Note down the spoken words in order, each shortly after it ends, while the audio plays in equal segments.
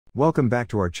Welcome back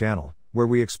to our channel, where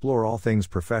we explore all things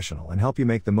professional and help you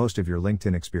make the most of your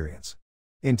LinkedIn experience.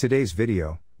 In today's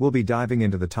video, we'll be diving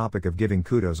into the topic of giving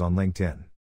kudos on LinkedIn.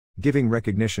 Giving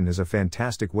recognition is a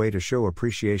fantastic way to show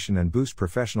appreciation and boost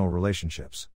professional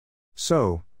relationships.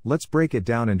 So, let's break it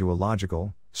down into a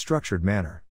logical, structured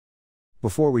manner.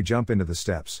 Before we jump into the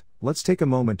steps, let's take a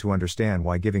moment to understand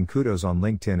why giving kudos on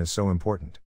LinkedIn is so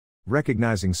important.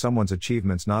 Recognizing someone's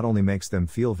achievements not only makes them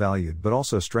feel valued but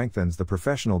also strengthens the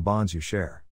professional bonds you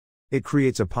share. It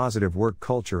creates a positive work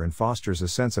culture and fosters a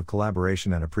sense of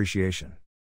collaboration and appreciation.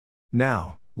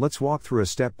 Now, let's walk through a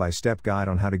step-by-step guide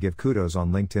on how to give kudos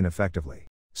on LinkedIn effectively.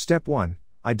 Step 1.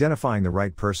 Identifying the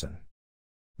right person.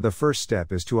 The first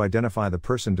step is to identify the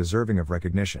person deserving of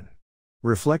recognition.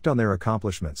 Reflect on their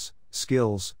accomplishments,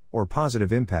 skills, or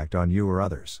positive impact on you or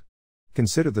others.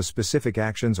 Consider the specific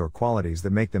actions or qualities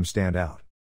that make them stand out.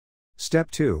 Step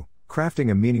 2.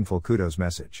 Crafting a meaningful kudos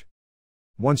message.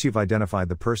 Once you've identified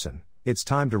the person, it's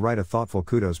time to write a thoughtful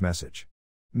kudos message.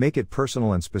 Make it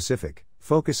personal and specific,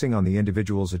 focusing on the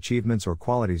individual's achievements or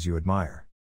qualities you admire.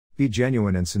 Be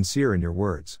genuine and sincere in your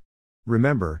words.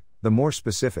 Remember, the more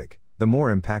specific, the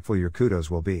more impactful your kudos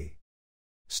will be.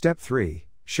 Step 3.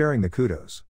 Sharing the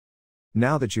kudos.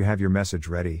 Now that you have your message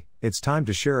ready, it's time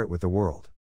to share it with the world.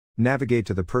 Navigate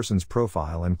to the person's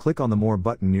profile and click on the More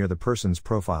button near the person's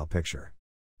profile picture.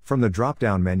 From the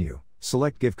drop-down menu,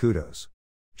 select Give Kudos.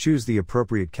 Choose the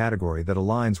appropriate category that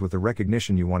aligns with the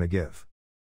recognition you want to give.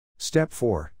 Step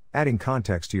 4. Adding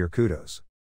context to your kudos.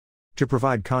 To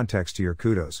provide context to your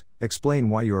kudos, explain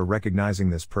why you are recognizing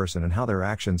this person and how their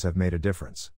actions have made a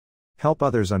difference. Help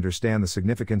others understand the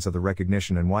significance of the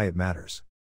recognition and why it matters.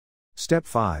 Step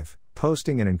 5.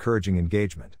 Posting and encouraging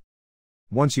engagement.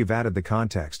 Once you've added the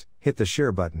context, hit the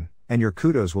share button, and your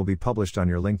kudos will be published on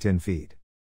your LinkedIn feed.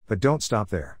 But don't stop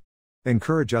there.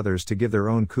 Encourage others to give their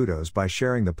own kudos by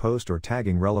sharing the post or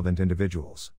tagging relevant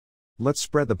individuals. Let's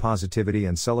spread the positivity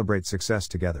and celebrate success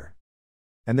together.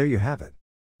 And there you have it.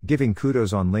 Giving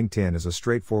kudos on LinkedIn is a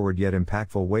straightforward yet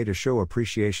impactful way to show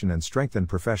appreciation and strengthen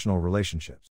professional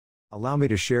relationships. Allow me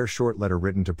to share a short letter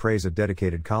written to praise a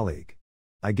dedicated colleague.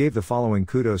 I gave the following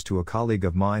kudos to a colleague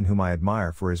of mine whom I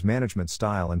admire for his management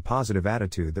style and positive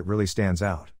attitude that really stands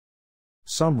out.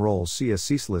 Some roles see a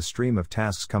ceaseless stream of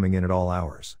tasks coming in at all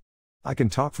hours. I can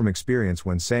talk from experience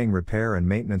when saying repair and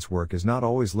maintenance work is not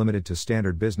always limited to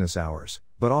standard business hours,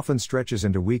 but often stretches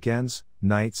into weekends,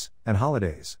 nights, and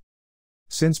holidays.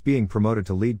 Since being promoted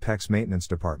to lead PEC's maintenance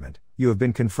department, you have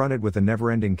been confronted with a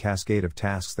never-ending cascade of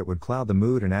tasks that would cloud the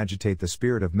mood and agitate the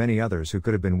spirit of many others who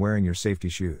could have been wearing your safety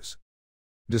shoes.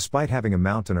 Despite having a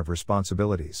mountain of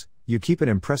responsibilities, you keep an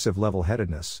impressive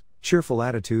level-headedness, cheerful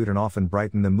attitude and often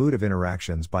brighten the mood of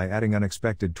interactions by adding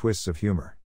unexpected twists of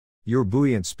humor. Your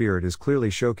buoyant spirit is clearly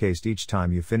showcased each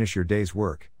time you finish your day's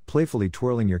work, playfully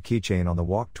twirling your keychain on the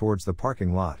walk towards the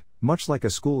parking lot, much like a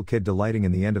school kid delighting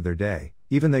in the end of their day,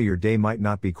 even though your day might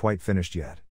not be quite finished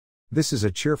yet. This is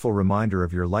a cheerful reminder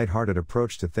of your lighthearted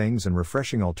approach to things and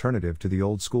refreshing alternative to the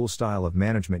old school style of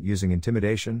management using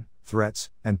intimidation, threats,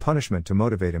 and punishment to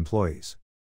motivate employees.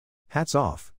 Hats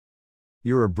off!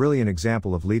 You're a brilliant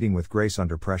example of leading with grace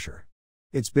under pressure.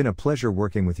 It's been a pleasure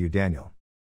working with you, Daniel.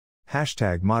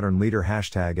 #modernleader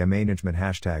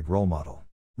 #management #role-model.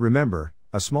 Remember,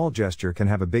 a small gesture can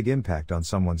have a big impact on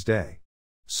someone's day.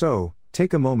 So,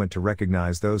 take a moment to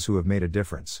recognize those who have made a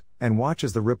difference, and watch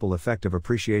as the ripple effect of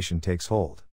appreciation takes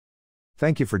hold.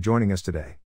 Thank you for joining us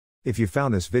today. If you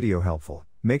found this video helpful,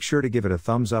 make sure to give it a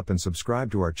thumbs up and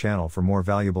subscribe to our channel for more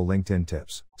valuable LinkedIn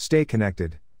tips. Stay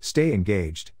connected, stay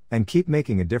engaged, and keep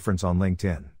making a difference on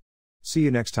LinkedIn. See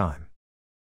you next time.